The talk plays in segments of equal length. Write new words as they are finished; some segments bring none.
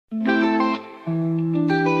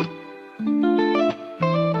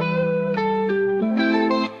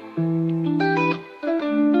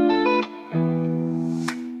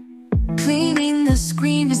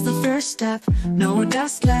step. No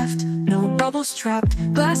dust left, no bubbles trapped.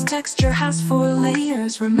 GlassTexture has 4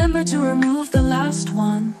 layers. Remember to remove the last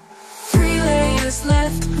one. 3 layers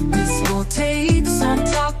left with small tapes on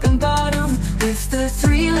top and bottom. With the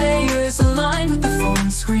 3 layers aligned with the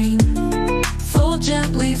phone screen. Fold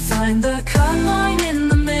gently, find the cut line in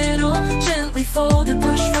the middle. Gently fold and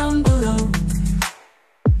push from below.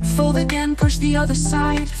 Fold again, push the other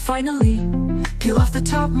side. Finally, peel off the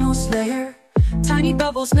topmost layer. Tiny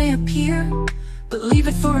bubbles may appear, but leave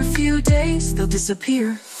it for a few days, they'll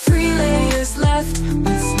disappear. 3 layers left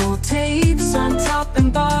with small tapes on top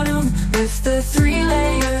and bottom. With the 3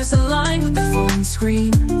 layers aligned with the phone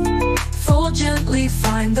screen. Fold gently,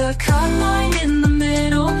 find the cut line in the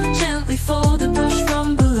middle. Gently fold and push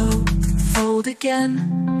from below. Fold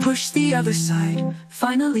again, push the other side.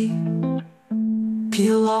 Finally,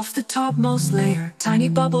 peel off the topmost layer. Tiny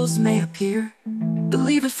bubbles may appear, but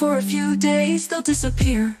leave it for a few days, they'll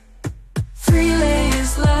disappear. 3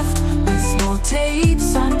 layers left with small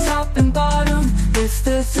tapes on top and bottom. With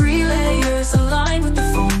the 3 layers aligned with the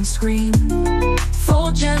phone screen.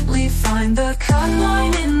 Fold gently, find the cut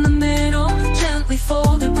line in the middle. Gently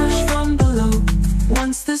fold and push from below.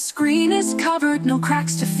 Once the screen is covered, no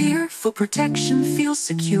cracks to fear. Full protection feels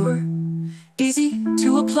secure. Easy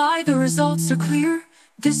to apply, the results are clear.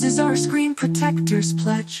 This is our screen protector's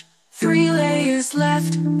pledge. 3 layers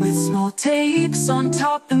left with small tapes on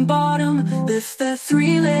top and bottom. With the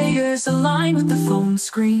 3 layers aligned with the phone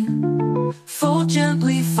screen. Fold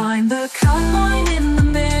gently, find the cut line in the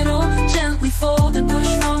middle. Gently fold and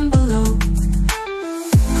push from below.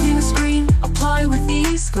 Clean the screen, apply with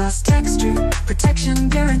ease. GlassTexture, protection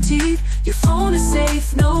guaranteed. Your phone is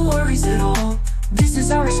safe, no worries at all. This is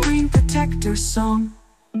our screen protector song.